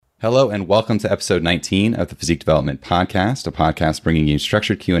Hello and welcome to episode 19 of the Physique Development Podcast, a podcast bringing you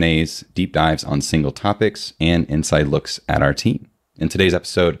structured Q&As, deep dives on single topics, and inside looks at our team. In today's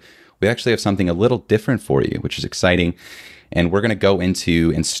episode, we actually have something a little different for you, which is exciting, and we're going to go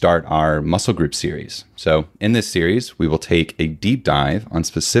into and start our muscle group series. So in this series, we will take a deep dive on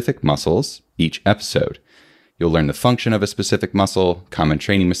specific muscles each episode. You'll learn the function of a specific muscle, common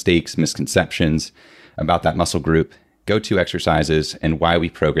training mistakes, misconceptions about that muscle group, go-to exercises, and why we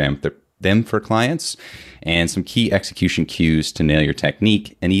program them for clients, and some key execution cues to nail your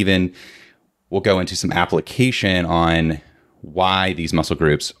technique. And even we'll go into some application on why these muscle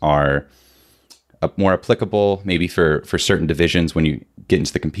groups are more applicable, maybe for certain divisions when you get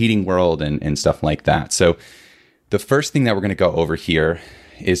into the competing world and stuff like that. So the first thing that we're going to go over here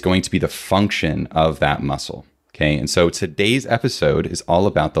is going to be the function of that muscle. Okay. And so today's episode is all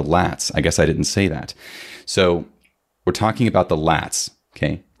about the lats. I guess I didn't say that. So we're talking about the lats,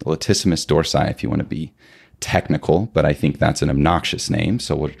 okay? The latissimus dorsi, if you want to be technical, but I think that's an obnoxious name,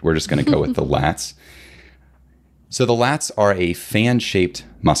 so we're just going to go with the lats. So the lats are a fan-shaped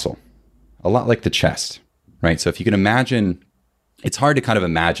muscle, a lot like the chest, right? So if you can imagine, it's hard to kind of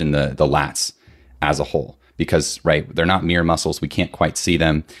imagine the lats as a whole because, right, they're not mirror muscles. We can't quite see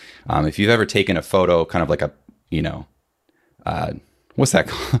them. If you've ever taken a photo, kind of like a, what's that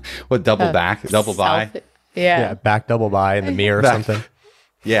called? What, double bi? Yeah, back double bi in the mirror or something.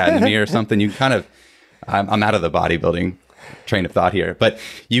 Yeah, in the mirror or something. You kind of, I'm out of the bodybuilding train of thought here, but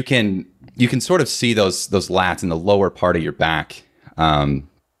you can sort of see those lats in the lower part of your back.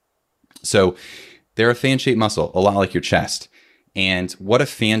 So they're a fan-shaped muscle, a lot like your chest. And what a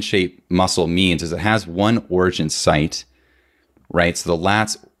fan-shaped muscle means is it has one origin site, right? So the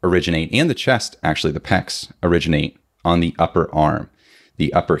lats originate, and the chest, actually the pecs, originate on the upper arm,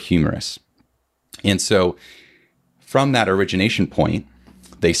 the upper humerus. And so from that origination point,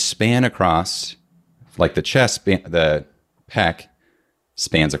 they span across, like the chest, the pec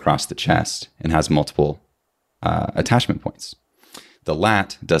spans across the chest and has multiple attachment points. The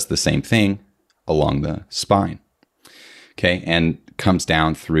lat does the same thing along the spine, okay, and comes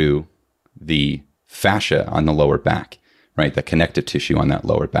down through the fascia on the lower back, right, the connective tissue on that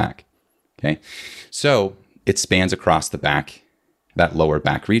lower back, okay. So it spans across the back, that lower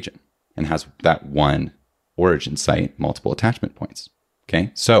back region, and has that one origin site, multiple attachment points. Okay.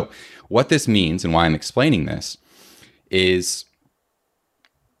 So what this means and why I'm explaining this is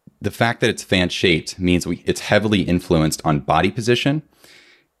the fact that it's fan shaped means it's heavily influenced on body position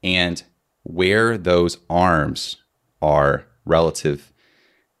and where those arms are relative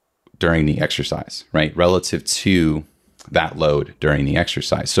during the exercise, right? Relative to that load during the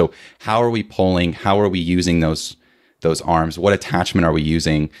exercise. So how are we pulling? How are we using those arms? What attachment are we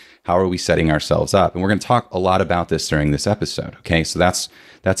using? How are we setting ourselves up? And we're going to talk a lot about this during this episode. Okay. So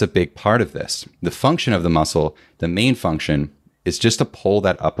that's a big part of this. The function of the muscle, the main function is just to pull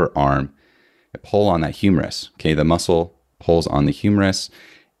that upper arm, pull on that humerus. Okay. The muscle pulls on the humerus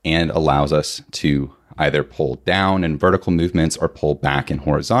and allows us to either pull down in vertical movements or pull back in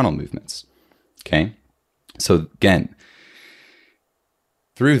horizontal movements. Okay. So again,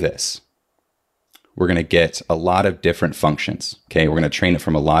 through this, we're going to get a lot of different functions. Okay. We're going to train it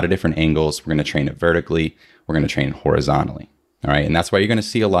from a lot of different angles. We're going to train it vertically. We're going to train it horizontally. All right. And that's why you're going to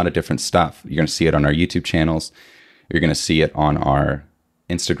see a lot of different stuff. You're going to see it on our YouTube channels. You're going to see it on our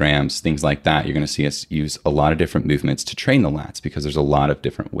Instagrams, things like that. You're going to see us use a lot of different movements to train the lats because there's a lot of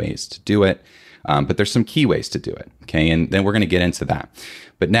different ways to do it. But there's some key ways to do it. Okay. And then we're going to get into that.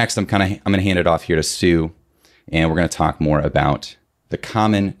 But next, I'm going to hand it off here to Sue, and we're going to talk more about the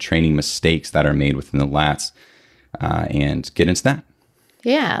common training mistakes that are made within the lats, and get into that.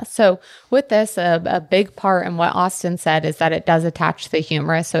 Yeah. So with this, a big part in what Austin said is that it does attach to the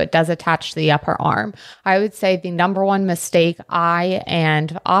humerus. So it does attach to the upper arm. I would say the number one mistake I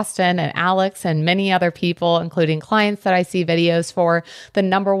and Austin and Alex and many other people, including clients that I see videos for, the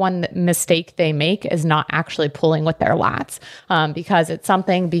number one mistake they make is not actually pulling with their lats, because it's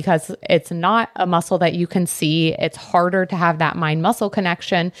not a muscle that you can see. It's harder to have that mind muscle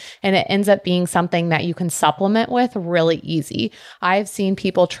connection, and it ends up being something that you can supplement with really easy. I've seen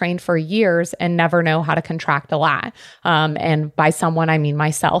people train for years and never know how to contract a lat. And by someone, I mean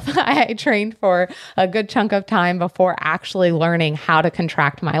myself. I trained for a good chunk of time before actually learning how to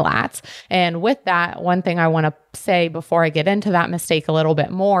contract my lats. And with that, one thing I want to say before I get into that mistake a little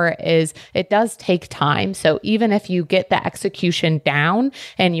bit more is it does take time. So even if you get the execution down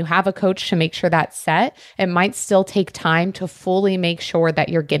and you have a coach to make sure that's set, it might still take time to fully make sure that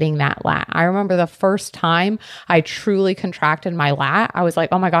you're getting that lat. I remember the first time I truly contracted my lat, I was like,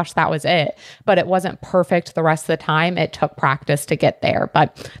 oh my gosh, that was it. But it wasn't perfect the rest of the time. It took practice to get there.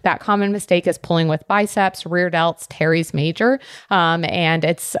 But that common mistake is pulling with biceps, rear delts, teres major. And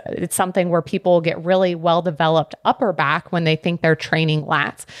it's something where people get really well developed upper back when they think they're training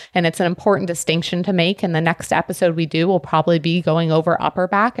lats. And it's an important distinction to make. And the next episode we do will probably be going over upper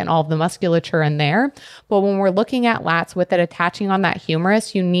back and all of the musculature in there. But when we're looking at lats with it attaching on that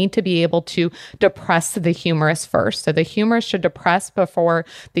humerus, you need to be able to depress the humerus first. So the humerus should depress before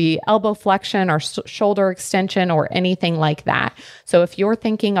the elbow flexion or shoulder extension or anything like that. So if you're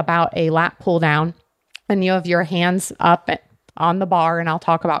thinking about a lat pull down and you have your hands up on the bar, and I'll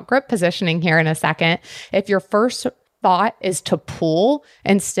talk about grip positioning here in a second. If your first thought is to pull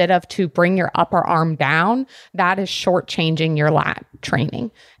instead of to bring your upper arm down, that is shortchanging your lat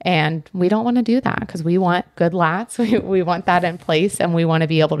training. And we don't want to do that because we want good lats. We want that in place and we want to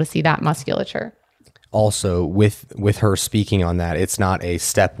be able to see that musculature. Also, with her speaking on that, it's not a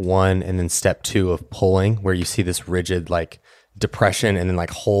step 1 and then step 2 of pulling where you see this rigid like depression and then like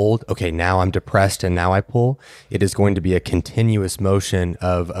hold. Okay, now I'm depressed and now I pull. It is going to be a continuous motion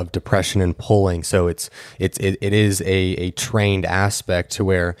of depression and pulling. So it is a trained aspect to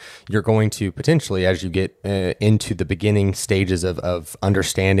where you're going to potentially, as you get into the beginning stages of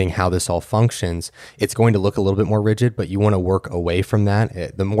understanding how this all functions, it's going to look a little bit more rigid, but you want to work away from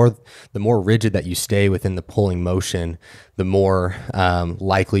that. The more rigid that you stay within the pulling motion, the more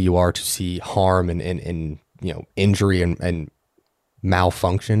likely you are to see harm and injury and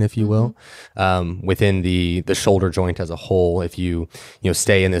malfunction, if you will, within the shoulder joint as a whole. If you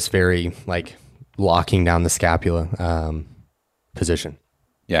stay in this very like locking down the scapula position.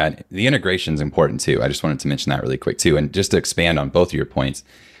 Yeah, the integration is important too. I just wanted to mention that really quick too, and just to expand on both of your points.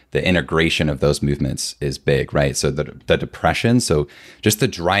 The integration of those movements is big, right? So the depression, so just the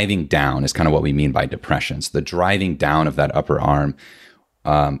driving down is kind of what we mean by depression. So the driving down of that upper arm,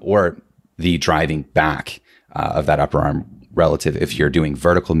 or the driving back of that upper arm relative. If you're doing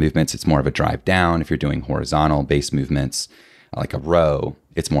vertical movements, it's more of a drive down. If you're doing horizontal base movements, like a row,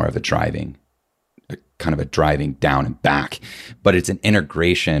 it's more of a driving down and back. But it's an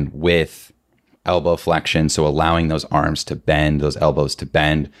integration with elbow flexion. So allowing those arms to bend, those elbows to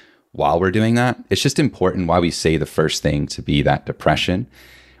bend while we're doing that. It's just important why we say the first thing to be that depression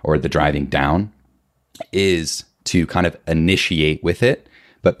or the driving down is to kind of initiate with it.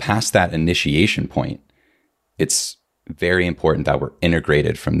 But past that initiation point, it's very important that we're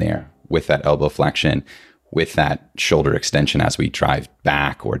integrated from there with that elbow flexion, with that shoulder extension as we drive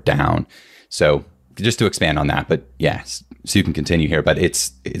back or down. So just to expand on that, but yes, so you can continue here, but it's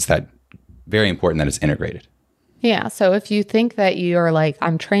that very important that it's integrated. Yeah. So if you think that you're like,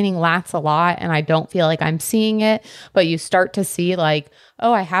 I'm training lats a lot and I don't feel like I'm seeing it, but you start to see like,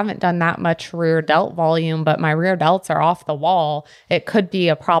 oh, I haven't done that much rear delt volume, but my rear delts are off the wall, it could be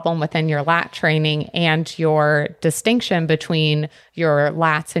a problem within your lat training and your distinction between your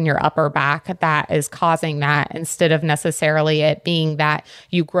lats and your upper back that is causing that, instead of necessarily it being that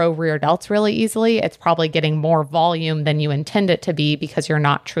you grow rear delts really easily. It's probably getting more volume than you intend it to be because you're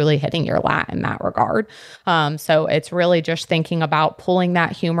not truly hitting your lat in that regard. So it's really just thinking about pulling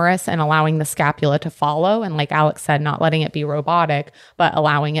that humerus and allowing the scapula to follow. And like Alex said, not letting it be robotic, but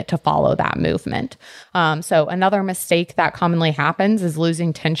allowing it to follow that movement. So another mistake that commonly happens is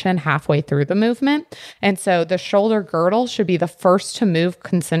losing tension halfway through the movement. And so the shoulder girdle should be the first to move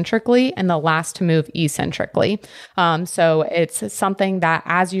concentrically and the last to move eccentrically. So it's something that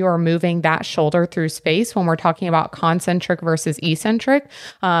as you are moving that shoulder through space, when we're talking about concentric versus eccentric,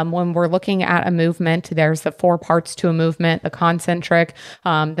 when we're looking at a movement, there's the 4 parts to a movement, the concentric,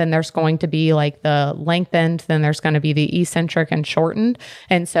 then there's going to be like the lengthened, then there's going to be the eccentric and shortened.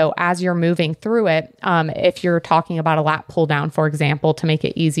 And so as you're moving through it, if you're talking about a lat pull down, for example, to make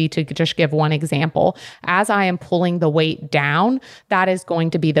it easy to just give one example, as I am pulling the weight down, that is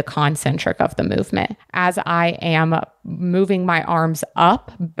going to be the concentric of the movement. As I am moving my arms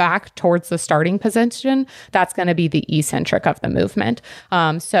up back towards the starting position, that's going to be the eccentric of the movement.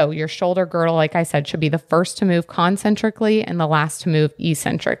 So your shoulder girdle, like I said, should be the first to move concentrically and the last to move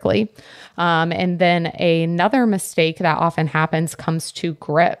eccentrically. And then another mistake that often happens comes to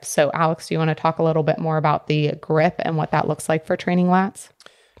grip. So Alex, do you want to talk a little bit more about the grip and what that looks like for training lats?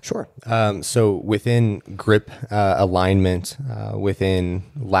 Sure. So within grip alignment, within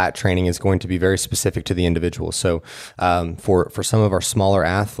lat training is going to be very specific to the individual. So for some of our smaller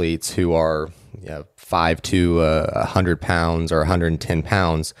athletes who are 5 to 100 pounds or 110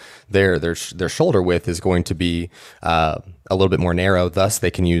 pounds, their shoulder width is going to be a little bit more narrow. Thus,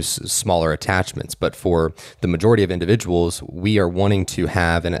 they can use smaller attachments. But for the majority of individuals, we are wanting to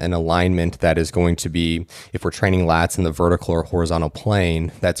have an alignment that is going to be, if we're training lats in the vertical or horizontal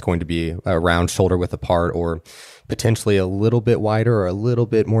plane, that's going to be around shoulder width apart, or potentially a little bit wider or a little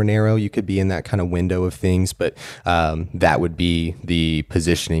bit more narrow. You could be in that kind of window of things, but that would be the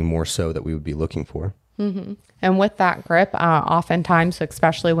positioning more so that we would be looking for. Mm-hmm. And with that grip, oftentimes,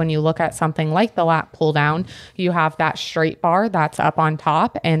 especially when you look at something like the lat pull down, you have that straight bar that's up on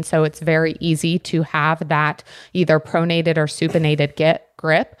top. And so it's very easy to have that either pronated or supinated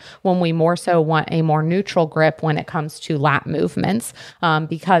grip when we more so want a more neutral grip when it comes to lat movements.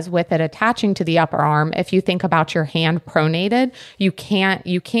 Because with it attaching to the upper arm, if you think about your hand pronated, you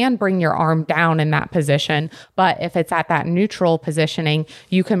can bring your arm down in that position. But if it's at that neutral positioning,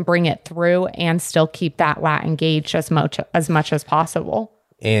 you can bring it through and still keep that lat engaged as much as possible.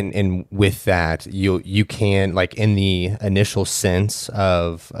 And with that, you can, like, in the initial sense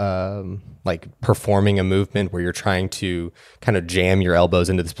of like performing a movement where you're trying to kind of jam your elbows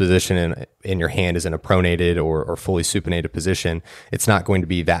into this position and your hand is in a pronated or fully supinated position, it's not going to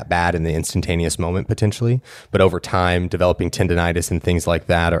be that bad in the instantaneous moment potentially. But over time, developing tendonitis and things like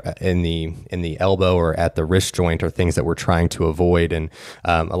that, or in the elbow or at the wrist joint, are things that we're trying to avoid. And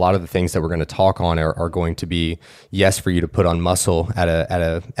a lot of the things that we're going to talk on are going to be, yes, for you to put on muscle at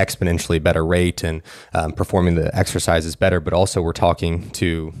a exponentially better rate and performing the exercises better, but also we're talking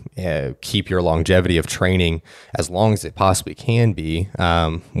to keep your longevity of training as long as it possibly can be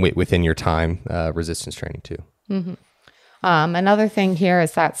within your time resistance training too. Mm-hmm. Another thing here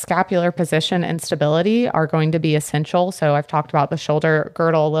is that scapular position and stability are going to be essential. So I've talked about the shoulder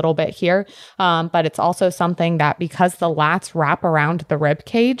girdle a little bit here, but it's also something that, because the lats wrap around the rib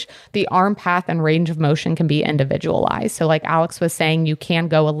cage, the arm path and range of motion can be individualized. So like Alex was saying, you can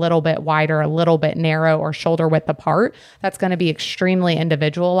go a little bit wider, a little bit narrow, or shoulder width apart. That's going to be extremely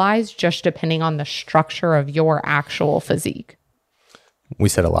individualized, just depending on the structure of your actual physique. We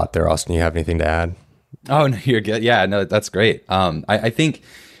said a lot there. Austin, you have anything to add? Oh, no, you're good. Yeah, no, that's great. I think,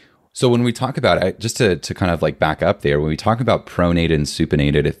 so when we talk about it, just to kind of like back up there, when we talk about pronated and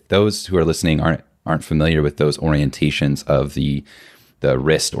supinated, if those who are listening aren't familiar with those orientations of the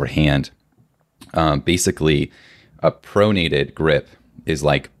wrist or hand, basically a pronated grip is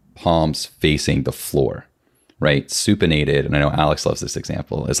like palms facing the floor, right? Supinated, and I know Alex loves this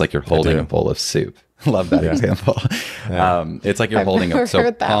example, it's like you're holding a bowl of soup. Love that example. Yeah. It's like you're holding up,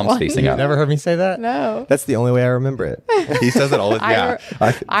 so palms facing up. You've never heard me say that? No. That's the only way I remember it. He says it all the time.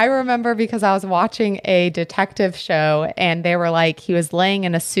 I remember because I was watching a detective show and they were like, he was laying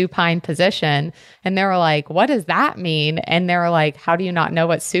in a supine position and they were like, what does that mean? And they were like, how do you not know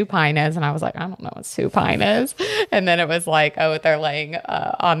what supine is? And I was like, I don't know what supine is. And then it was like, oh, they're laying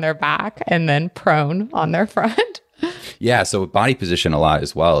on their back and then prone on their front. Yeah, so body position a lot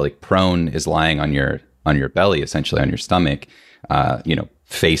as well. Like prone is lying on your belly, essentially on your stomach,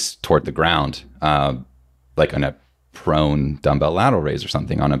 face toward the ground, like on a prone dumbbell lateral raise or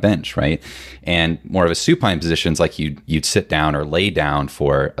something on a bench, right? And more of a supine position is like you'd sit down or lay down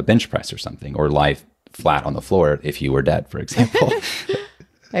for a bench press or something, or lie flat on the floor if you were dead, for example.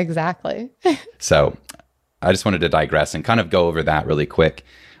 Exactly. So I just wanted to digress and kind of go over that really quick.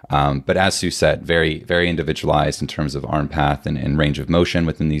 But as Sue said, very, very individualized in terms of arm path and range of motion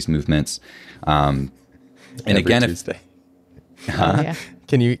within these movements. And every again, Tuesday. Yeah.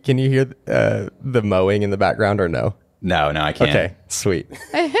 Can you hear the mowing in the background or no? No, I can't. Okay, sweet.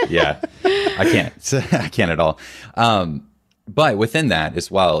 Yeah, I can't. I can't at all. But within that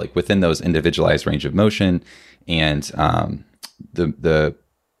as well, like within those individualized range of motion and the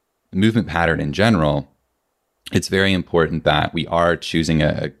movement pattern in general, it's very important that we are choosing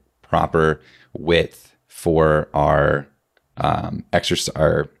a proper width for our exercise,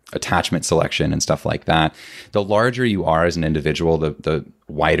 our attachment selection and stuff like that. The larger you are as an individual, the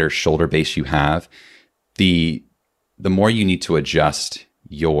wider shoulder base you have, the more you need to adjust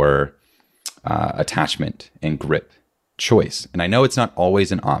your attachment and grip choice. And I know it's not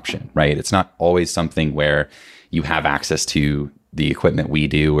always an option, right? It's not always something where you have access to the equipment we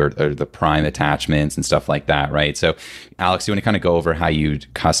do or the prime attachments and stuff like that, right? So Alex, you want to kind of go over how you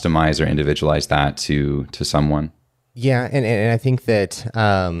customize or individualize that to someone? Yeah, and I think that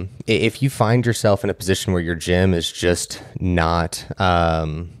if you find yourself in a position where your gym is just not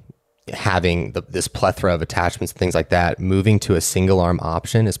having this plethora of attachments and things like that, moving to a single arm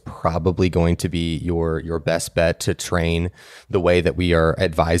option is probably going to be your best bet to train the way that we are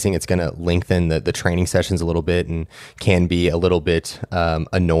advising. It's going to lengthen the training sessions a little bit and can be a little bit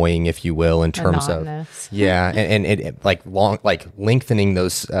annoying, if you will, in terms Monotonous. of and it, like lengthening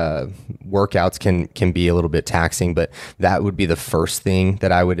those workouts can be a little bit taxing. But that would be the first thing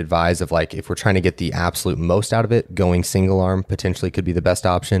that I would advise of, like, if we're trying to get the absolute most out of it, going single arm potentially could be the best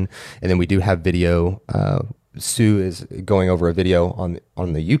option. And then we do have video. Sue is going over a video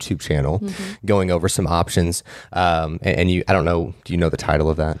on the YouTube channel, going over some options. And you, I don't know, do you know the title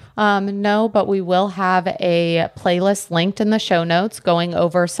of that? No, but we will have a playlist linked in the show notes going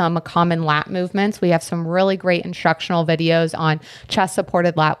over some common lat movements. We have some really great instructional videos on chest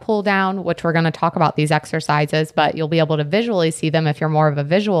supported lat pull down, which we're going to talk about these exercises, but you'll be able to visually see them if you're more of a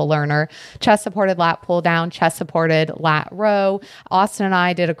visual learner. Chest supported lat pull down, chest supported lat row. Austin and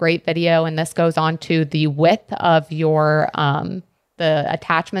I did a great video, and this goes on to the width of your the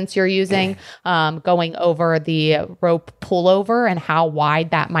attachments you're using, going over the rope pullover and how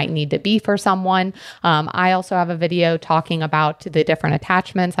wide that might need to be for someone. I also have a video talking about the different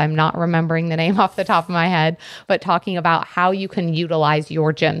attachments. I'm not remembering the name off the top of my head, but talking about how you can utilize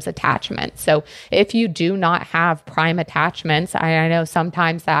your gym's attachments. So if you do not have prime attachments, I know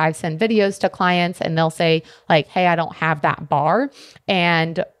sometimes that I've sent videos to clients and they'll say like, hey, I don't have that bar.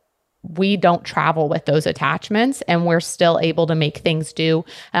 And we don't travel with those attachments, and we're still able to make things do,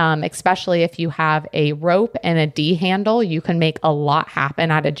 especially if you have a rope and a D handle. You can make a lot happen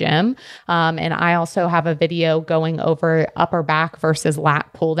at a gym. And I also have a video going over upper back versus lat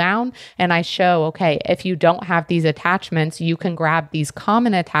pull down. And I show, okay, if you don't have these attachments, you can grab these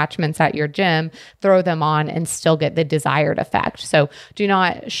common attachments at your gym, throw them on, and still get the desired effect. So do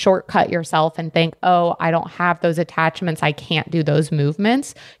not shortcut yourself and think, oh, I don't have those attachments, I can't do those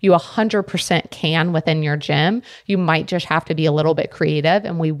movements. You 100% can within your gym. You might just have to be a little bit creative,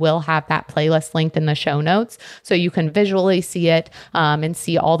 and we will have that playlist linked in the show notes so you can visually see it and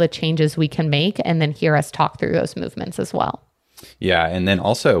see all the changes we can make, and then hear us talk through those movements as well. Yeah. And then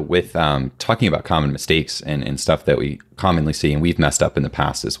also with talking about common mistakes and stuff that we commonly see, and we've messed up in the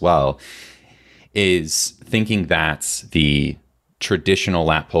past as well, is thinking that the traditional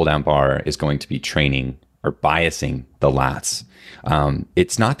lat pull down bar is going to be training or biasing the lats.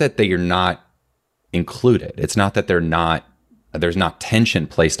 It's not that they are not included. It's not that there's not tension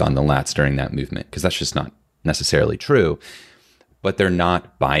placed on the lats during that movement, because that's just not necessarily true, but they're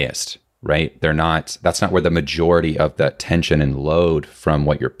not biased, right? That's not where the majority of the tension and load from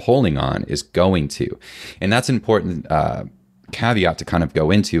what you're pulling on is going to. And that's an important caveat to kind of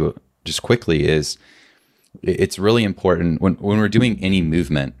go into just quickly is it's really important when we're doing any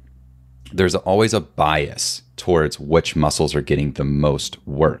movement, there's always a bias towards which muscles are getting the most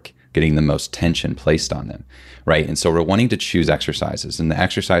work, getting the most tension placed on them, right? And so we're wanting to choose exercises. And the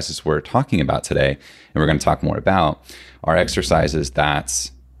exercises we're talking about today, and we're going to talk more about, are exercises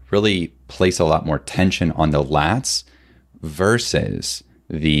that really place a lot more tension on the lats versus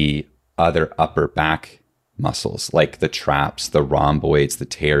the other upper back muscles, like the traps, the rhomboids, the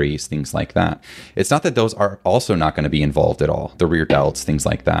teres, things like that. It's not that those are also not going to be involved at all, the rear delts, things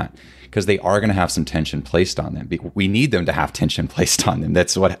like that, because they are going to have some tension placed on them. We need them to have tension placed on them.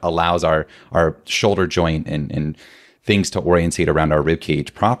 That's what allows our shoulder joint and things to orientate around our rib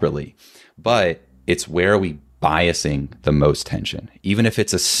cage properly. But it's where we biasing the most tension, even if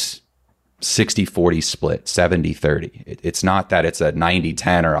it's a 60-40 split, 70-30. It's not that it's a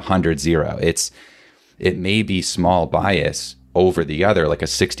 90-10 or 100-0. It may be small bias over the other, like a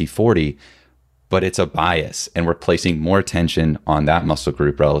 60-40, but it's a bias, and we're placing more tension on that muscle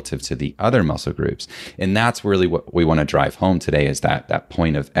group relative to the other muscle groups. And that's really what we want to drive home today, is that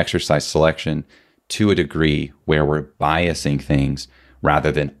point of exercise selection to a degree where we're biasing things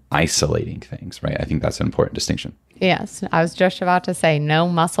rather than isolating things, right? I think that's an important distinction. Yes, I was just about to say, no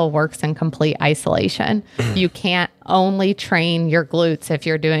muscle works in complete isolation. You can't only train your glutes if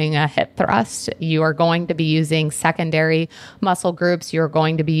you're doing a hip thrust. You are going to be using secondary muscle groups. You're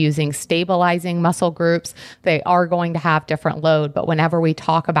going to be using stabilizing muscle groups. They are going to have different load, but whenever we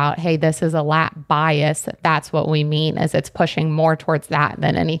talk about, hey, this is a lat bias, that's what we mean, is it's pushing more towards that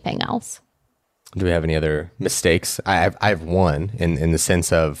than anything else. Do we have any other mistakes? I have one in the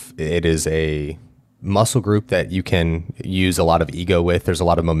sense of it is a muscle group that you can use a lot of ego with. There's a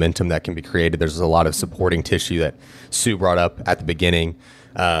lot of momentum that can be created. There's a lot of supporting tissue that Sue brought up at the beginning.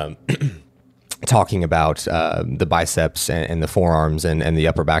 talking about the biceps and the forearms and the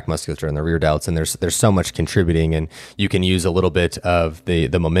upper back musculature and the rear delts, and there's so much contributing, and you can use a little bit of the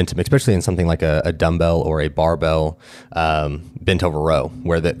momentum, especially in something like a dumbbell or a barbell bent over row,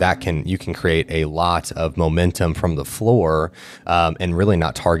 where you can create a lot of momentum from the floor, and really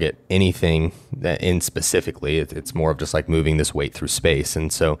not target anything in specifically. It's more of just like moving this weight through space.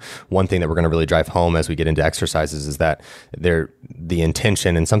 And so one thing that we're going to really drive home as we get into exercises is that the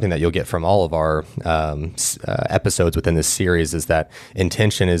intention, and something that you'll get from all of our episodes within this series, is that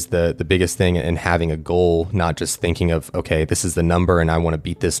intention is the biggest thing, and having a goal, not just thinking of, okay, this is the number and I want to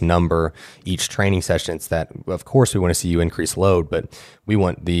beat this number each training session. It's that, of course, we want to see you increase load, but we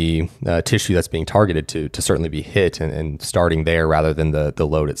want the tissue that's being targeted to certainly be hit, and starting there rather than the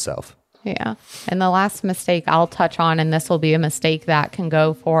load itself. Yeah. And the last mistake I'll touch on, and this will be a mistake that can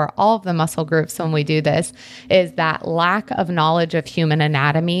go for all of the muscle groups when we do this, is that lack of knowledge of human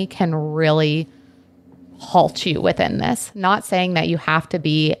anatomy can really halt you within this. Not saying that you have to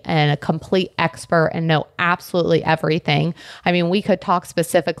be a complete expert and know absolutely everything. I mean, we could talk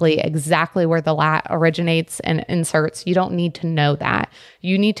specifically exactly where the lat originates and inserts. You don't need to know that.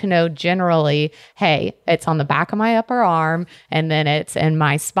 You need to know generally, hey, it's on the back of my upper arm, and then it's in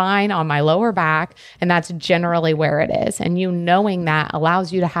my spine on my lower back, and that's generally where it is. And you knowing that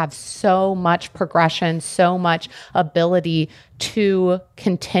allows you to have so much progression, so much ability to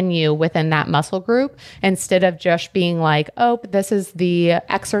continue within that muscle group, instead of just being like, oh, this is the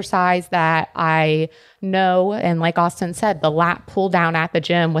exercise that I know. And like Austin said, the lat pull down at the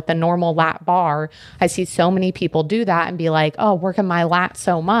gym with the normal lat bar. I see so many people do that and be like, oh, working my lat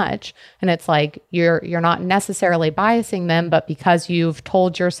so much. And it's like, you're not necessarily biasing them, but because you've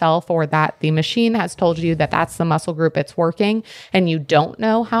told yourself, or that the machine has told you that that's the muscle group it's working, and you don't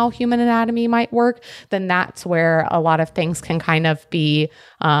know how human anatomy might work, then that's where a lot of things can kind of be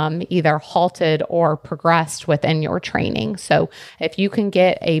either halted or progressed within your training. So if you can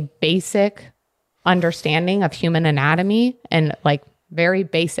get a basic understanding of human anatomy, and like very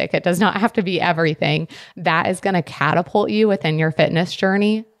basic, it does not have to be everything, that is going to catapult you within your fitness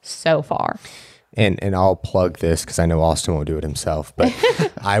journey so far. And I'll plug this because I know Austin won't do it himself, but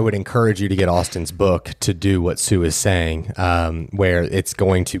I would encourage you to get Austin's book to do what Sue is saying, where it's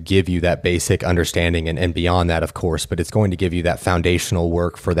going to give you that basic understanding, and beyond that, of course, but it's going to give you that foundational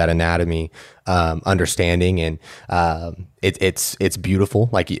work for that anatomy understanding. And it's beautiful.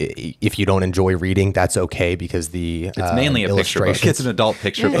 Like, if you don't enjoy reading, that's okay, because it's mainly a picture book. It's an adult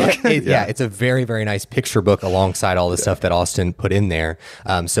picture book. Yeah, it's a very, very nice picture book alongside all the stuff that Austin put in there.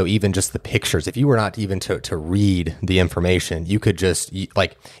 So even just the pictures, if you were not even to read the information, you could just,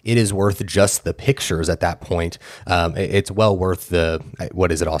 like, it is worth just the pictures at that point. It's well worth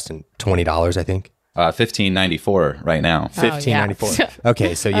what is it, Austin? $20, I think. $15.94 right now. $15.94.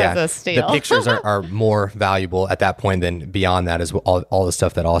 Okay, so yeah, the pictures are more valuable at that point than beyond that, as all the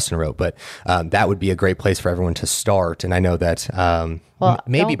stuff that Austin wrote. But that would be a great place for everyone to start. And I know that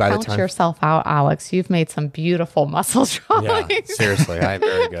maybe by the time, count yourself out, Alex. You've made some beautiful muscle drawings. Yeah, seriously, I'm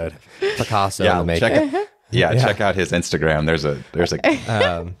very good. Picasso in the making. Check out his Instagram. There's a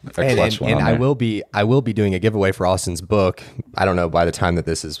clutch one. And I will be doing a giveaway for Austin's book. I don't know by the time that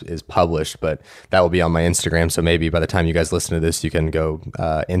this is published, but that will be on my Instagram. So maybe by the time you guys listen to this, you can go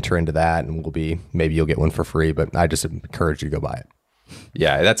enter into that, and maybe you'll get one for free. But I just encourage you to go buy it.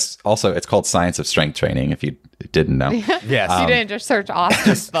 Yeah, that's also, it's called Science of Strength Training, if you didn't know. Yes. You didn't just search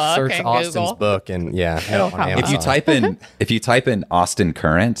Austin's book. Search and Austin's Google. book, and if you type in Austin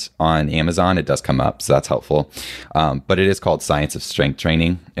Current on Amazon, it does come up, so that's helpful. But it is called Science of Strength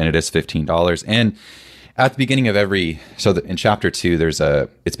Training, and it is $15. And at the beginning of in chapter 2,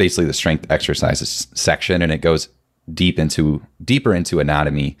 it's basically the strength exercises section, and it goes deeper into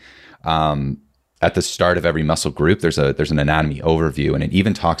anatomy. At the start of every muscle group, there's an anatomy overview, and it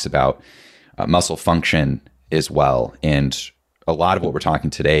even talks about muscle function as well. And a lot of what we're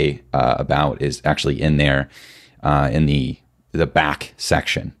talking today about is actually in there in the back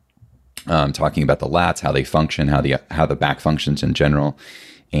section, talking about the lats, how they function, how the back functions in general,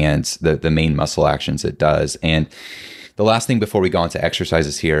 and the main muscle actions it does. And the last thing before we go into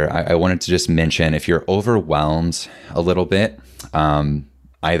exercises here, I wanted to just mention, if you're overwhelmed a little bit,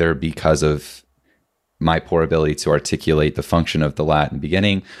 either because of my poor ability to articulate the function of the lat in the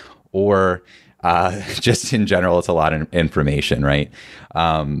beginning, or just in general, it's a lot of information, right?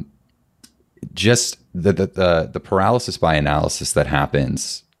 Just the paralysis by analysis that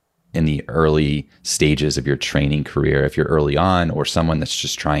happens in the early stages of your training career, if you're early on, or someone that's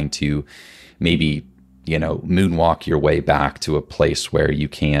just trying to maybe, moonwalk your way back to a place where you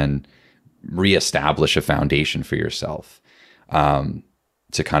can reestablish a foundation for yourself.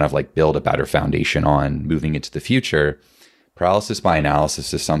 to kind of like build a better foundation on moving into the future, paralysis by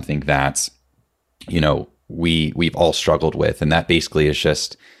analysis is something that, we've all struggled with. And that basically is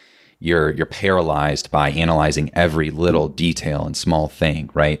just you're paralyzed by analyzing every little detail and small thing,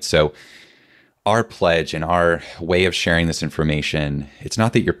 right? So our pledge and our way of sharing this information, it's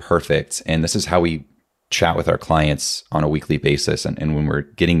not that you're perfect. And this is how we chat with our clients on a weekly basis. And when we're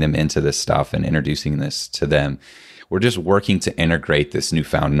getting them into this stuff and introducing this to them, we're just working to integrate this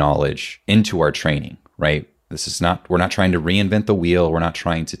newfound knowledge into our training, right? We're not trying to reinvent the wheel. We're not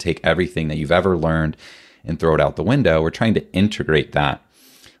trying to take everything that you've ever learned and throw it out the window. We're trying to integrate that,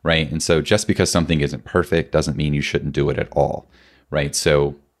 right? And so just because something isn't perfect doesn't mean you shouldn't do it at all, right?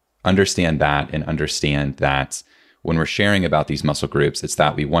 So understand that, and understand that when we're sharing about these muscle groups, it's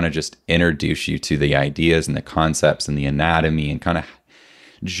that we want to just introduce you to the ideas and the concepts and the anatomy and kind of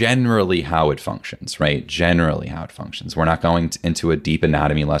generally how it functions, right? Generally how it functions. We're not going into a deep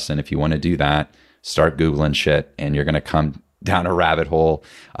anatomy lesson. If you want to do that, start Googling shit and you're going to come down a rabbit hole,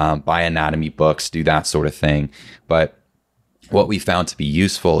 buy anatomy books, do that sort of thing. But what we found to be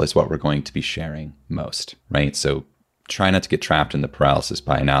useful is what we're going to be sharing most, right? So try not to get trapped in the paralysis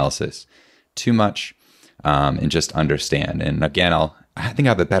by analysis too much, and just understand. And again, I think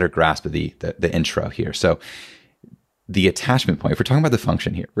I have a better grasp of the intro here. So the attachment point, if we're talking about the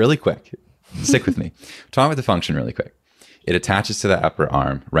function here, really quick, stick with me. We're talking about the function really quick. It attaches to the upper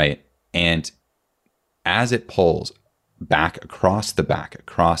arm, right? And as it pulls back, across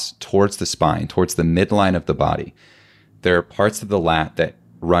towards the spine, towards the midline of the body, there are parts of the lat that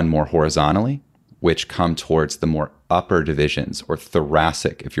run more horizontally, which come towards the more upper divisions, or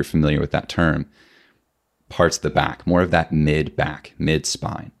thoracic, if you're familiar with that term, parts of the back, more of that mid-back,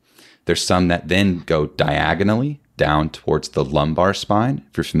 mid-spine. There's some that then go diagonally down towards the lumbar spine,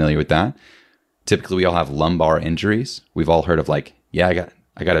 if you're familiar with that. Typically, we all have lumbar injuries. We've all heard of I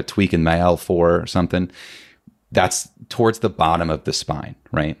got a tweak in my L4 or something. That's towards the bottom of the spine,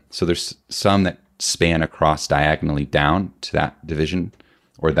 right? So there's some that span across diagonally down to that division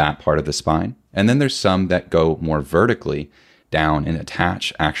or that part of the spine. And then there's some that go more vertically down and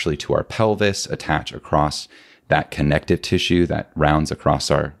attach actually to our pelvis, attach across that connective tissue that rounds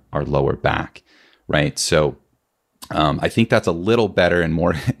across our lower back, right? So I think that's a little better and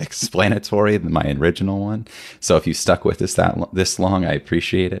more explanatory than my original one. So if you stuck with us this long, I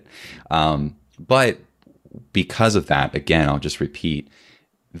appreciate it. But because of that, again, I'll just repeat,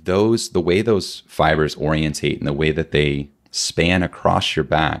 the way those fibers orientate and the way that they span across your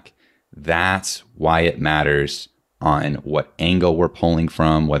back, that's why it matters on what angle we're pulling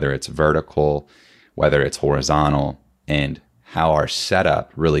from, whether it's vertical, whether it's horizontal, and how our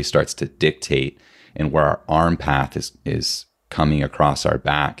setup really starts to dictate, and where our arm path is coming across our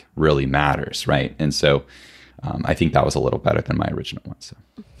back really matters, right? And so I think that was a little better than my original one. So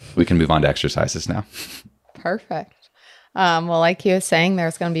we can move on to exercises now. Perfect. Well, like you were saying,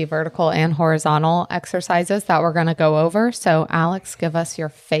 there's going to be vertical and horizontal exercises that we're going to go over. So Alex, give us your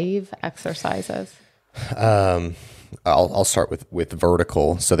fave exercises. I'll start with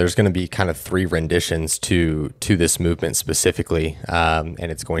vertical. So there's going to be kind of 3 renditions to this movement specifically, and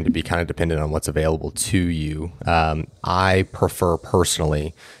it's going to be kind of dependent on what's available to you. I prefer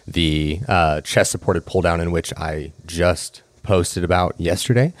personally the chest supported pull down, in which I just posted about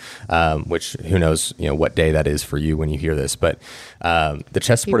yesterday, which who knows what day that is for you when you hear this, but the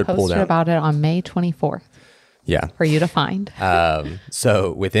chest supported pull down. You posted about it on May 24th. Yeah. For you to find.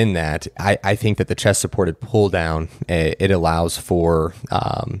 So within that, I think that the chest supported pull down, it allows for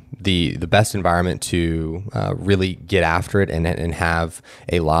the best environment to really get after it and have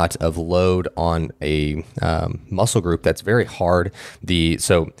a lot of load on a muscle group that's very hard.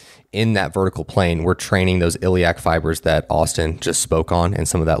 So in that vertical plane, we're training those iliac fibers that Austin just spoke on, and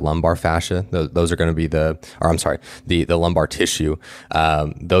some of that lumbar fascia. Those are going to be the lumbar tissue.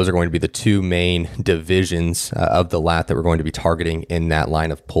 Those are going to be the 2 main divisions of the lat that we're going to be targeting in that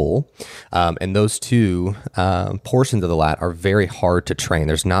line of pull. And those 2 portions of the lat are very hard to train.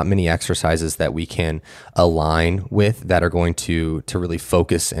 There's not many exercises that we can align with that are going to really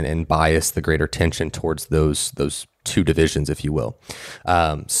focus and bias the greater tension towards those 2 divisions, if you will.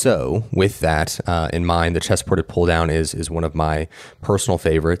 So with that in mind, the chest supported pull down is one of my personal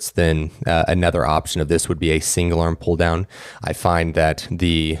favorites. Then another option of this would be a single arm pull down. I find that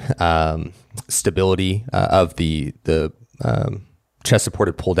the stability of the chest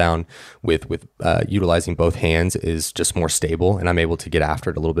supported pull down with utilizing both hands is just more stable, and I'm able to get after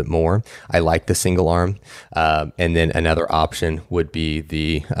it a little bit more. I like the single arm. And then another option would be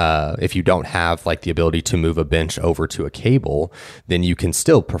if you don't have like the ability to move a bench over to a cable, then you can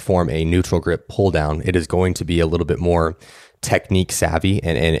still perform a neutral grip pull down. It is going to be a little bit more technique savvy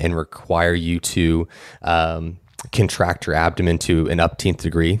and require you to contract your abdomen to an umpteenth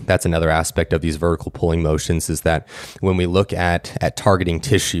degree. That's another aspect of these vertical pulling motions, is that when we look at targeting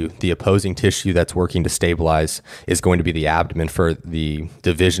tissue, the opposing tissue that's working to stabilize is going to be the abdomen for the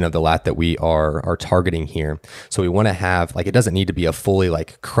division of the lat that we are targeting here. So we want to have, like, it doesn't need to be a fully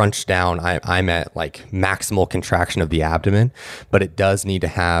like crunch down, I'm at like maximal contraction of the abdomen, but it does need to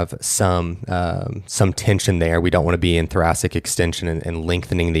have some tension there. We don't want to be in thoracic extension and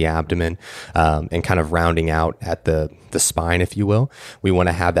lengthening the abdomen and kind of rounding out at the spine, if you will. We want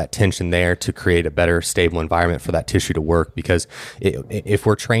to have that tension there to create a better stable environment for that tissue to work, because if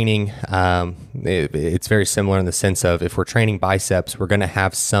we're training, it's very similar in the sense of, if we're training biceps, we're going to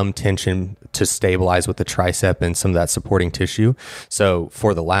have some tension to stabilize with the tricep and some of that supporting tissue. So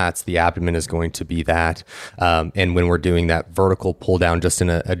for the lats, the abdomen is going to be that. And when we're doing that vertical pull down, just in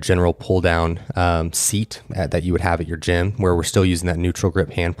a general pull down seat that you would have at your gym, where we're still using that neutral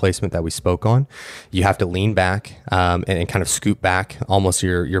grip hand placement that we spoke on, you have to lean back and kind of scoop back, almost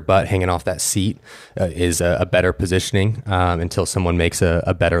your butt hanging off that seat is a better positioning until someone makes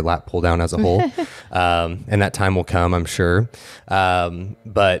a better lat pull down as a whole. And that time will come, I'm sure.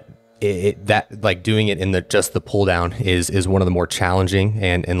 But that like doing it in just the pull down is one of the more challenging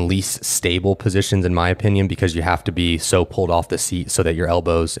and least stable positions, in my opinion, because you have to be so pulled off the seat so that your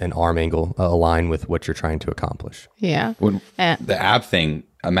elbows and arm angle align with what you're trying to accomplish. Yeah. The ab thing,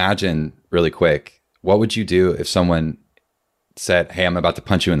 imagine really quick, what would you do if someone said, "Hey, I'm about to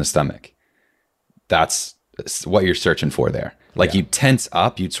punch you in the stomach"? That's what you're searching for there. Like, you'd tense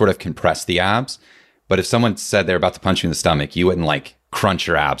up, you'd sort of compress the abs. But if someone said they're about to punch you in the stomach, you wouldn't like crunch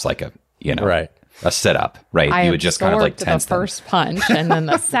your abs like a sit up, right? You would just kind of like tense the first punch, and then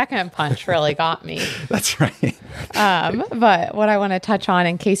the second punch really got me. That's right. But what I want to touch on,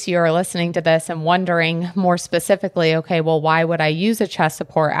 in case you are listening to this and wondering more specifically, okay, well, why would I use a chest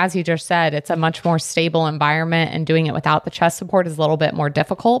support? As you just said, it's a much more stable environment, and doing it without the chest support is a little bit more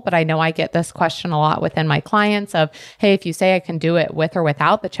difficult. But I know I get this question a lot within my clients of, hey, if you say I can do it with or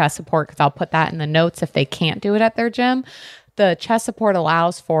without the chest support, because I'll put that in the notes if they can't do it at their gym. The chest support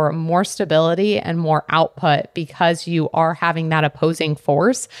allows for more stability and more output, because you are having that opposing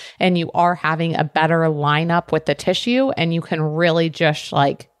force and you are having a better lineup with the tissue, and you can really just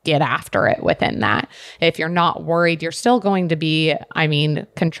like get after it within that. If you're not worried, you're still going to be,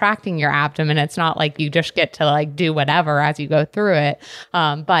 contracting your abdomen. It's not like you just get to like do whatever as you go through it.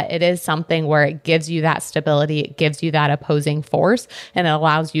 But it is something where it gives you that stability, it gives you that opposing force, and it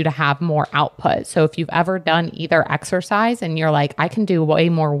allows you to have more output. So if you've ever done either exercise and you're like, I can do way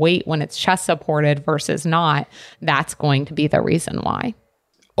more weight when it's chest supported versus not, that's going to be the reason why.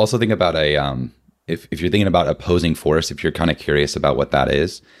 Also think about if you're thinking about opposing force, if you're kind of curious about what that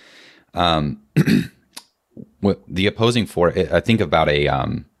is, what the opposing force, I think about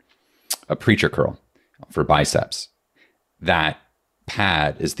a preacher curl for biceps. That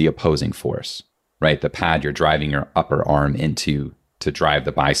pad is the opposing force, right? The pad you're driving your upper arm into to drive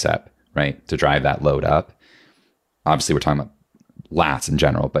the bicep, right? To drive that load up. Obviously, we're talking about lats in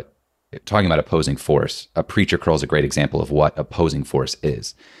general, but talking about opposing force, a preacher curl is a great example of what opposing force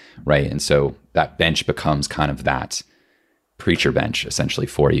is, right? And so that bench becomes kind of that preacher bench essentially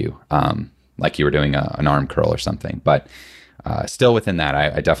for you, like you were doing an arm curl or something. But still within that,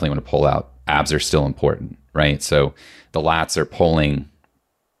 I definitely want to pull out, abs are still important, right? So the lats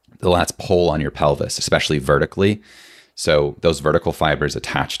pull on your pelvis, especially vertically. So those vertical fibers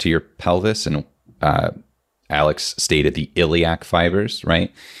attach to your pelvis, and Alex stated the iliac fibers,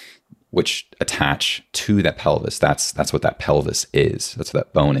 right? Which attach to that pelvis. That's what that pelvis is. That's what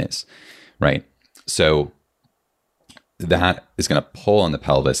that bone is, right? So that is going to pull on the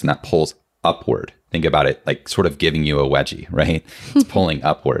pelvis, and that pulls upward. Think about it like sort of giving you a wedgie, right? It's pulling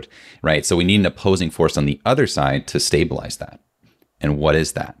upward, right? So we need an opposing force on the other side to stabilize that. And what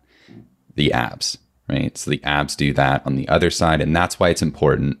is that? The abs, right? So the abs do that on the other side, and that's why it's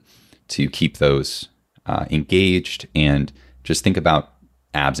important to keep those engaged, and just think about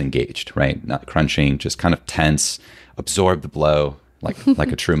abs engaged, right? Not crunching, just kind of tense, absorb the blow like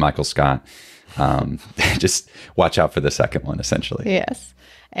a true Michael Scott. Just watch out for the second one, essentially. Yes.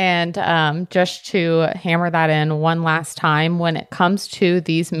 And just to hammer that in one last time, when it comes to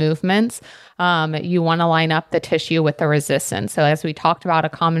these movements, you want to line up the tissue with the resistance. So as we talked about, a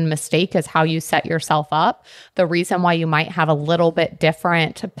common mistake is how you set yourself up. The reason why you might have a little bit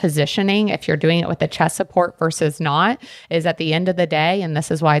different positioning if you're doing it with a chest support versus not is at the end of the day, and this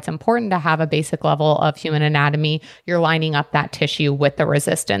is why it's important to have a basic level of human anatomy, you're lining up that tissue with the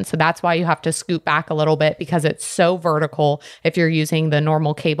resistance. So that's why you have to scoot back a little bit, because it's so vertical. If you're using the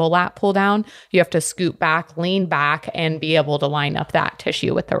normal cable lat pull down, you have to scoot back, lean back, and be able to line up that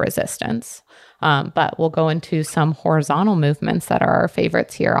tissue with the resistance. But we'll go into some horizontal movements that are our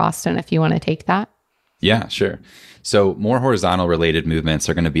favorites here. Austin, if you want to take that. Yeah, sure. So more horizontal related movements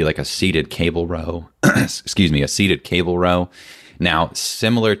are going to be like a seated cable row, a seated cable row. Now,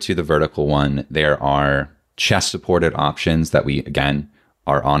 similar to the vertical one, there are chest supported options that we, again,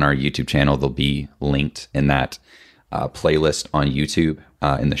 are on our YouTube channel. They'll be linked in that playlist on YouTube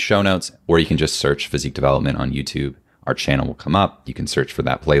in the show notes, or you can just search Physique Development on YouTube. Our channel will come up. You can search for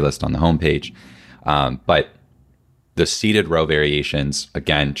that playlist on the homepage. But the seated row variations,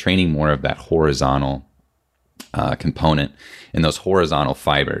 again, training more of that horizontal component and those horizontal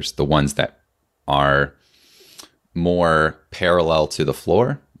fibers, the ones that are more parallel to the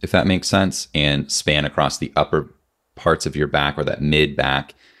floor, if that makes sense, and span across the upper parts of your back, or that mid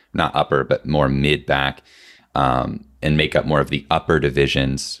back, not upper, but more mid back, and make up more of the upper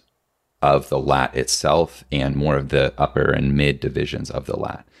divisions of the lat itself and more of the upper and mid divisions of the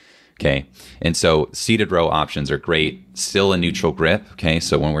lat. Okay. And so seated row options are great. Still a neutral grip. Okay.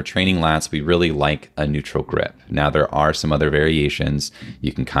 So when we're training lats, we really like a neutral grip. Now, there are some other variations.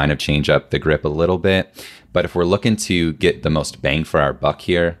 You can kind of change up the grip a little bit. But if we're looking to get the most bang for our buck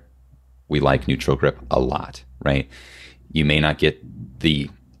here, we like neutral grip a lot, right? You may not get the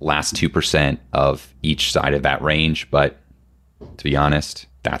last 2% of each side of that range, but to be honest,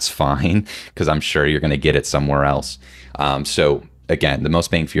 that's fine, because I'm sure you're going to get it somewhere else. So again, the most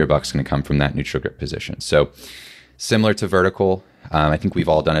bang for your buck is going to come from that neutral grip position. So similar to vertical, I think we've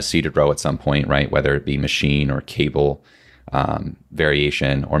all done a seated row at some point, right? Whether it be machine or cable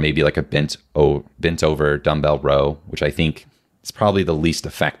variation, or maybe like a bent over dumbbell row, which I think is probably the least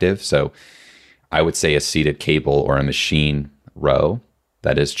effective. So I would say a seated cable or a machine row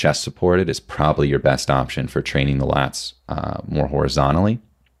that is chest supported is probably your best option for training the lats more horizontally.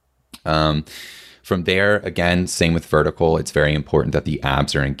 From there, again, same with vertical. It's very important that the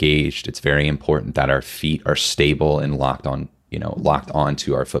abs are engaged. It's very important that our feet are stable and locked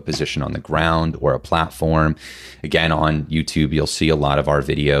onto our foot position on the ground or a platform. Again, on YouTube, you'll see a lot of our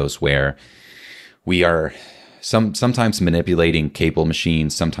videos where we are sometimes manipulating cable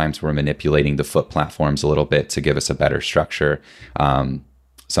machines. Sometimes we're manipulating the foot platforms a little bit to give us a better structure.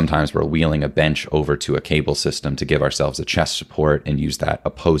 Sometimes we're wheeling a bench over to a cable system to give ourselves a chest support and use that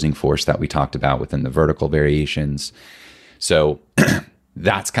opposing force that we talked about within the vertical variations. So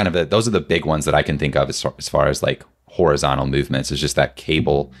that's kind of those are the big ones that I can think of as far as like horizontal movements. Is just that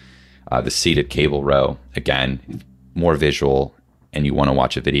cable, the seated cable row. Again, more visual, and you want to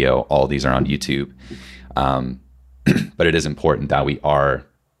watch a video. All of these are on YouTube. But it is important that we are,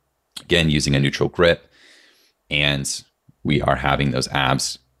 again, using a neutral grip, and we are having those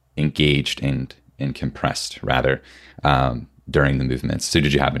abs engaged and compressed rather during the movements. So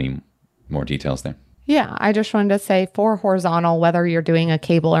did you have any more details there? Yeah, I just wanted to say for horizontal, whether you're doing a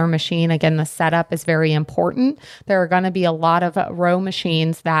cable or machine, again, the setup is very important. There are going to be a lot of row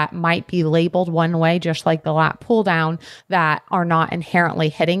machines that might be labeled one way, just like the lat pull down, that are not inherently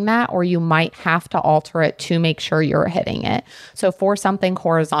hitting that, or you might have to alter it to make sure you're hitting it. So for something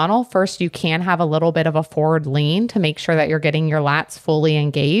horizontal, first, you can have a little bit of a forward lean to make sure that you're getting your lats fully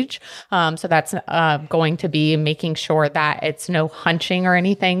engaged. So that's going to be making sure that it's no hunching or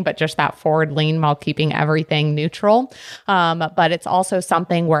anything, but just that forward lean while keeping everything neutral. But it's also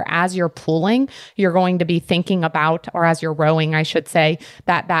something where as you're pulling, you're going to be thinking about, or as you're rowing, I should say,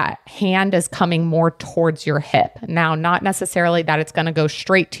 that hand is coming more towards your hip. Now, not necessarily that it's going to go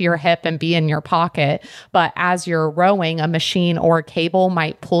straight to your hip and be in your pocket, but as you're rowing, a machine or a cable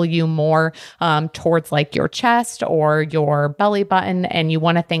might pull you more towards like your chest or your belly button, and you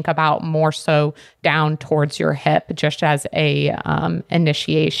want to think about more so down towards your hip, just as a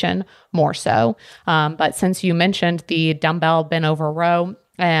initiation more so. But since you mentioned the dumbbell bent over row,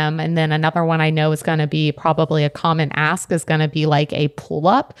 and then another one I know is going to be probably a common ask is going to be like a pull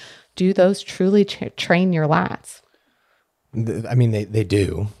up. Do those truly train your lats? I mean, they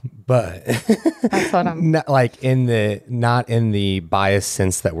do, but that's what I'm not like not in the bias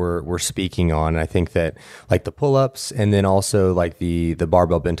sense that we're speaking on. I think that like the pull-ups, and then also like the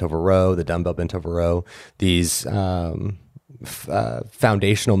barbell bent over row, the dumbbell bent over row, these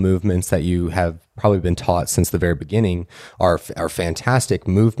foundational movements that you have probably been taught since the very beginning are fantastic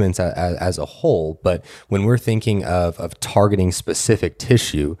movements as a whole. But when we're thinking of targeting specific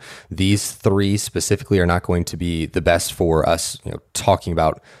tissue, these three specifically are not going to be the best for us, talking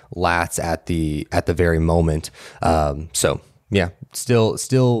about lats at the very moment. So yeah,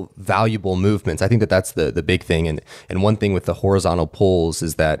 still valuable movements. I think that's the big thing. And one thing with the horizontal pulls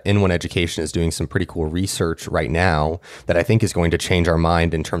is that N1 Education is doing some pretty cool research right now that I think is going to change our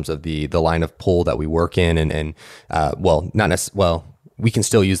mind in terms of the line of pull that we work in. We can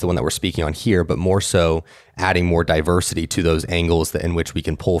still use the one that we're speaking on here, but more so adding more diversity to those angles in which we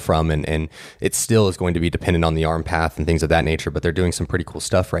can pull from. And it still is going to be dependent on the arm path and things of that nature, but they're doing some pretty cool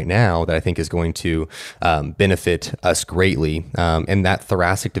stuff right now that I think is going to benefit us greatly. And that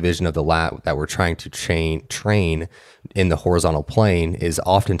thoracic division of the lat that we're trying to train in the horizontal plane is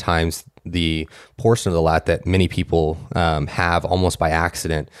oftentimes the portion of the lat that many people have almost by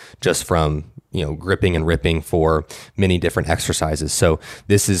accident, just from gripping and ripping for many different exercises. So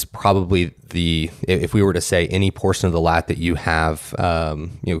this is probably if we were to say any portion of the lat that you have,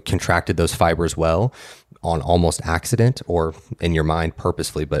 contracted those fibers well on almost accident, or in your mind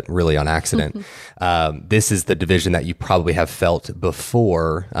purposefully, but really on accident, this is the division that you probably have felt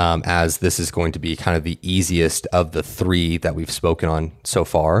before, as this is going to be kind of the easiest of the three that we've spoken on so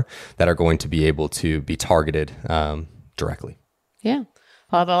far that are going to be able to be targeted directly. Yeah.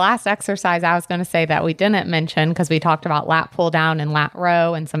 Well, the last exercise I was going to say that we didn't mention, because we talked about lat pull down and lat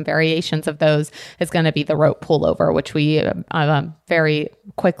row and some variations of those, is going to be the rope pullover, which we very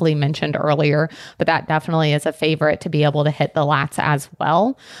quickly mentioned earlier, but that definitely is a favorite to be able to hit the lats as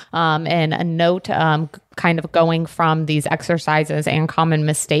well. And a note, kind of going from these exercises and common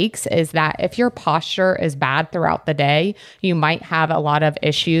mistakes, is that if your posture is bad throughout the day, you might have a lot of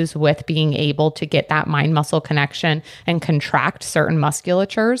issues with being able to get that mind muscle connection and contract certain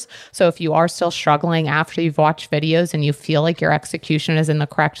musculatures. So if you are still struggling after you've watched videos and you feel like your execution is in the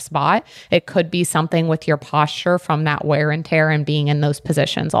correct spot, it could be something with your posture from that wear and tear and being in those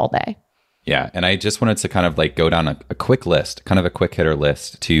positions all day. Yeah. And I just wanted to kind of like go down a quick list, kind of a quick hitter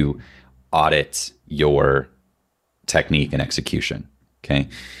list to audit your technique and execution. Okay.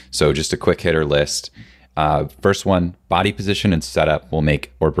 So just a quick hitter list. First one, body position and setup will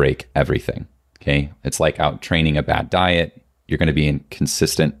make or break everything. Okay. It's like out training a bad diet. You're going to be in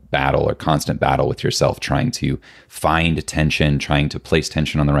consistent battle or constant battle with yourself, trying to find tension, trying to place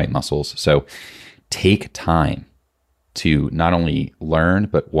tension on the right muscles. So take time to not only learn,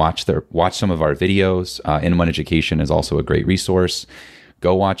 but watch some of our videos. N1 Education is also a great resource.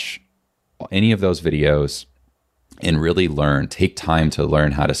 Go watch any of those videos and really learn. Take time to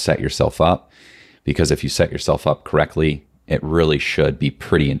learn how to set yourself up, because if you set yourself up correctly, it really should be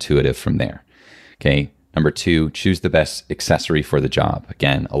pretty intuitive from there. Okay. Number 2, choose the best accessory for the job.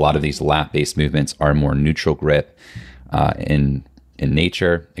 Again, a lot of these lat-based movements are more neutral grip in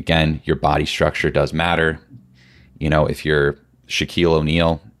nature. Again, your body structure does matter. If you're Shaquille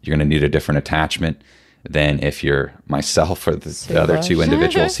O'Neal, you're going to need a different attachment than if you're myself or the other two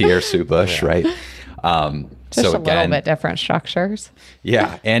individuals here, Sue Bush, right? Just a little bit different structures.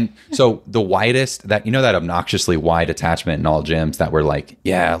 Yeah. And so the widest, that obnoxiously wide attachment in all gyms that we're like,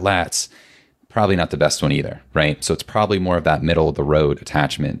 yeah, lats, probably not the best one either, right? So it's probably more of that middle of the road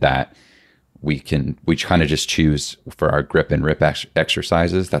attachment that we kind of just choose for our grip and rip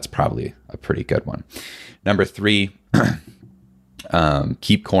exercises. That's probably a pretty good one. Number 3,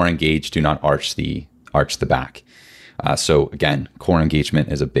 keep core engaged. Do not arch the back. So again, core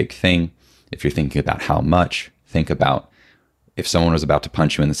engagement is a big thing. If you're thinking about how much, think about if someone was about to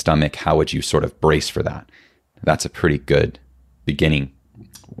punch you in the stomach, how would you sort of brace for that? That's a pretty good beginning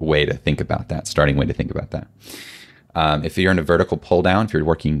way to think about that, starting way to think about that. If you're in a vertical pull down, if you're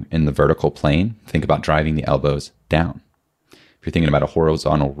working in the vertical plane, think about driving the elbows down. If you're thinking about a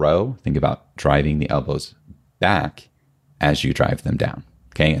horizontal row, think about driving the elbows back as you drive them down.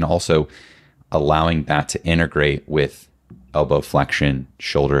 Okay. And also allowing that to integrate with elbow flexion,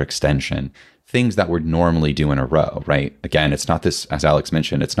 shoulder extension, things that would normally do in a row, right? Again, it's not this, as Alex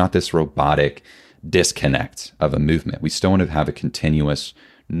mentioned, it's not this robotic disconnect of a movement. We still want to have a continuous,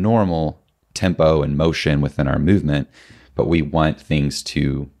 normal tempo and motion within our movement, but we want things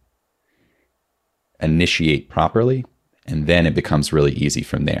to initiate properly, and then it becomes really easy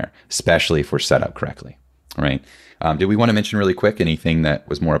from there, especially if we're set up correctly, right? Did we want to mention really quick anything that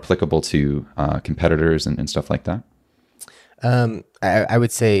was more applicable to competitors and stuff like that? I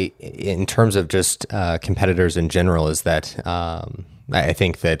would say in terms of just competitors in general is that I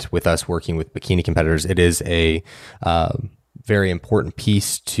think that with us working with bikini competitors, it is a very important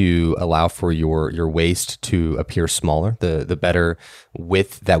piece to allow for your waist to appear smaller. The better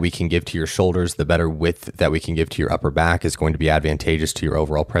width that we can give to your shoulders, the better width that we can give to your upper back is going to be advantageous to your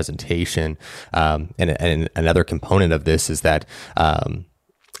overall presentation. And another component of this is that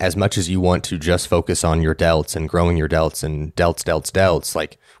as much as you want to just focus on your delts and growing your delts and delts,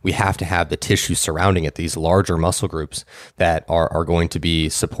 like we have to have the tissue surrounding it, these larger muscle groups that are going to be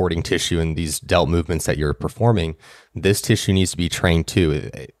supporting tissue in these delt movements that you're performing. This tissue needs to be trained too.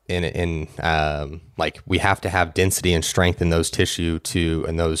 Like we have to have density and strength in those tissue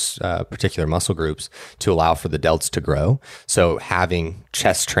in those particular muscle groups to allow for the delts to grow. So having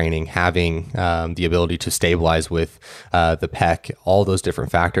chest training, having the ability to stabilize with the pec, all those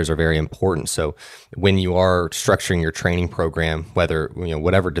different factors are very important. So when you are structuring your training program, whether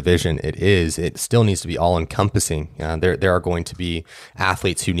whatever division it is, it still needs to be all encompassing. There are going to be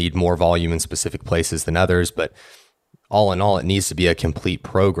athletes who need more volume in specific places than others, but all in all, it needs to be a complete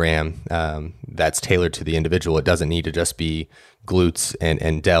program that's tailored to the individual. It doesn't need to just be glutes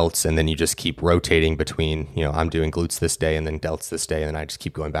and delts, and then you just keep rotating between, I'm doing glutes this day and then delts this day, and then I just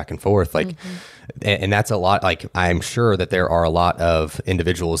keep going back and forth. Like, and that's a lot. Like, I'm sure that there are a lot of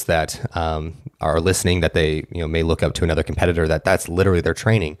individuals that are listening that they, may look up to another competitor that's literally their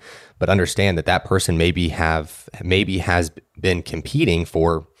training, but understand that person maybe has been competing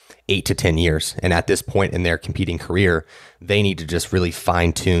for 8 to 10 years. And at this point in their competing career, they need to just really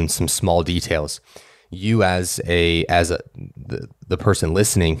fine tune some small details. You as the person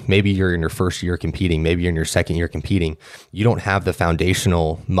listening, maybe you're in your first year competing, maybe you're in your second year competing. You don't have the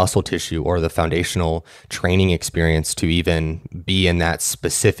foundational muscle tissue or the foundational training experience to even be in that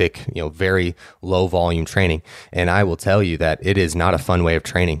specific, very low volume training. And I will tell you that it is not a fun way of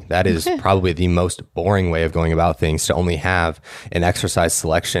training. That is probably the most boring way of going about things, to only have an exercise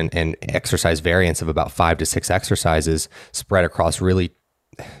selection and exercise variance of about 5 to 6 exercises spread across really,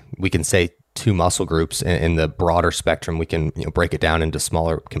 we can say, 2 muscle groups. In the broader spectrum, we can break it down into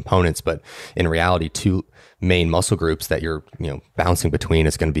smaller components, but in reality, 2 main muscle groups that you're bouncing between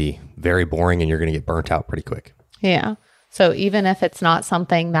is going to be very boring, and you're going to get burnt out pretty quick. Yeah. So even if it's not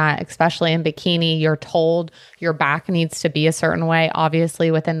something that, especially in bikini, you're told your back needs to be a certain way,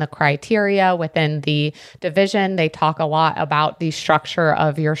 obviously within the criteria, within the division, they talk a lot about the structure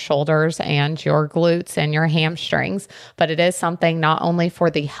of your shoulders and your glutes and your hamstrings, but it is something not only for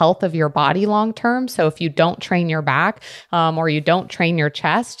the health of your body long-term. So if you don't train your back or you don't train your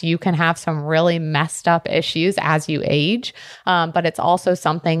chest, you can have some really messed up issues as you age. But it's also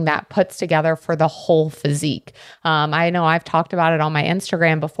something that puts together for the whole physique. I know I've talked about it on my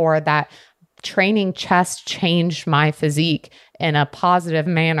Instagram before that training chest changed my physique in a positive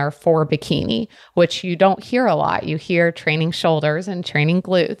manner for bikini, which you don't hear a lot. You hear training shoulders and training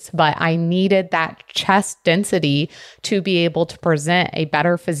glutes, but I needed that chest density to be able to present a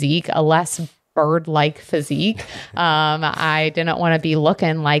better physique, a less bird-like physique. I didn't want to be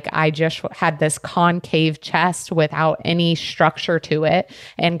looking like I just had this concave chest without any structure to it.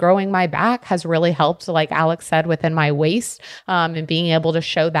 And growing my back has really helped, like Alex said, within my waist and being able to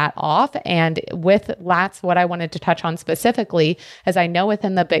show that off. And with lats, what I wanted to touch on specifically is I know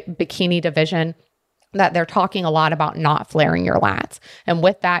within the bikini division, that they're talking a lot about not flaring your lats. And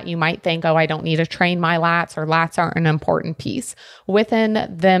with that, you might think, oh, I don't need to train my lats, or lats aren't an important piece. Within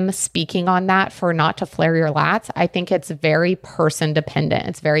them speaking on that for not to flare your lats, I think it's very person dependent.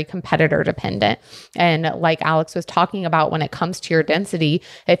 It's very competitor dependent. And like Alex was talking about, when it comes to your density,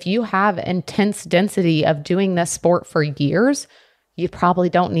 if you have intense density of doing this sport for years, you probably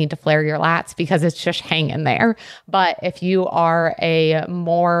don't need to flare your lats because it's just hanging there. But if you are a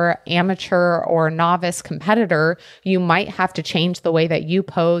more amateur or novice competitor, you might have to change the way that you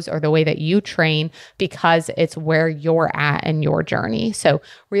pose or the way that you train because it's where you're at in your journey. So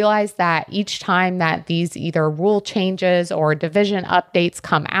realize that each time that these either rule changes or division updates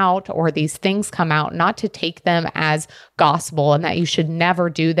come out or these things come out, not to take them as gospel and that you should never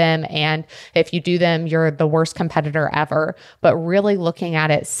do them. And if you do them, you're the worst competitor ever. But really looking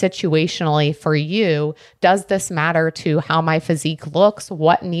at it situationally for you, does this matter to how my physique looks?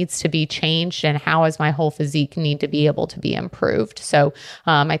 What needs to be changed? And how is my whole physique need to be able to be improved? So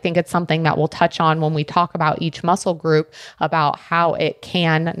I think it's something that we'll touch on when we talk about each muscle group, about how it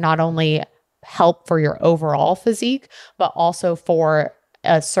can not only help for your overall physique, but also for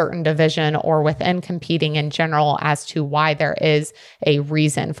a certain division or within competing in general as to why there is a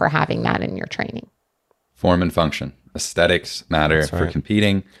reason for having that in your training. Form and function. Aesthetics matter for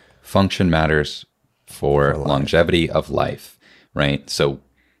competing. Function matters for longevity of life, right? So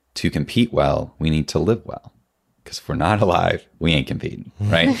to compete well, we need to live well. Because if we're not alive, we ain't competing,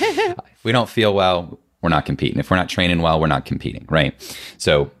 right? We don't feel well, we're not competing. If we're not training well, we're not competing, right?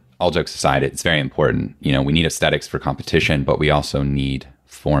 So all jokes aside, it's very important. You know, we need aesthetics for competition, but we also need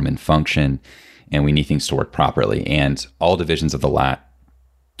form and function, and we need things to work properly. And all divisions of the lat,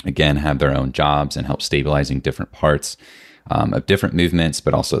 again, have their own jobs and help stabilizing different parts of different movements,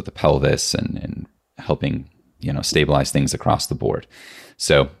 but also the pelvis and helping, you know, stabilize things across the board.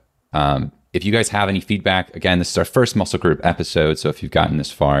 So if you guys have any feedback, again, this is our first muscle group episode. So if you've gotten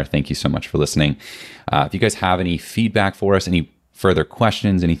this far, thank you so much for listening. If you guys have any feedback for us, any further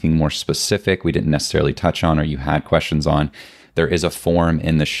questions, anything more specific we didn't necessarily touch on or you had questions on, there is a form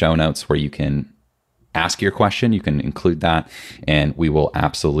in the show notes where you can ask your question. You can include that, and we will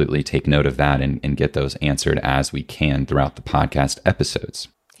absolutely take note of that and get those answered as we can throughout the podcast episodes.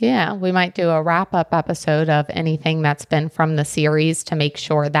 Yeah, we might do a wrap-up episode of anything that's been from the series to make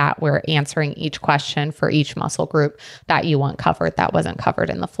sure that we're answering each question for each muscle group that you want covered that wasn't covered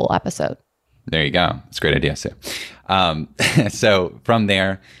in the full episode. There you go. It's a great idea, Sue. So from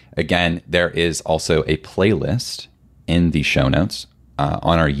there, again, there is also a playlist in the show notes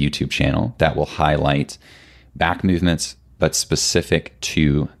on our YouTube channel that will highlight back movements, but specific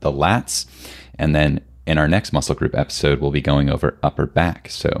to the lats. And then in our next muscle group episode, we'll be going over upper back.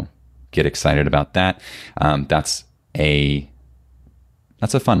 So get excited about that. That's a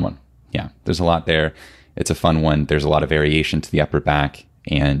fun one. Yeah, there's a lot there. It's a fun one. There's a lot of variation to the upper back,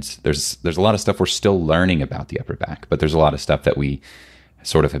 and there's a lot of stuff we're still learning about the upper back, but there's a lot of stuff that we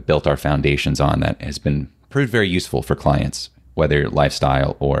sort of have built our foundations on that has been proved very useful for clients, whether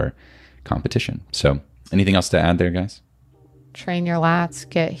lifestyle or competition. So anything else to add there, guys? Train your lats,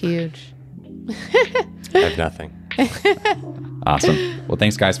 get huge. I have nothing. Awesome. Well,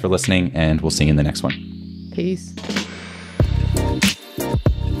 thanks guys for listening, and we'll see you in the next one. Peace.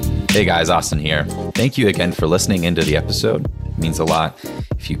 Hey guys, Austin here. Thank you again for listening into the episode. It means a lot.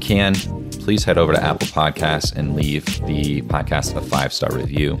 If you can, please head over to Apple Podcasts and leave the podcast a 5-star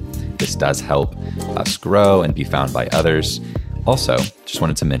review. This does help us grow and be found by others. Also, just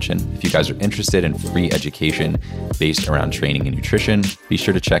wanted to mention, if you guys are interested in free education based around training and nutrition, be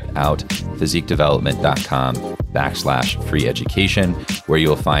sure to check out physiquedevelopment.com/free education, where you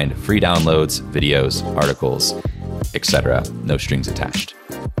will find free downloads, videos, articles, etc. No strings attached.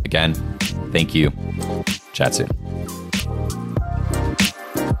 Again, thank you. Chat soon.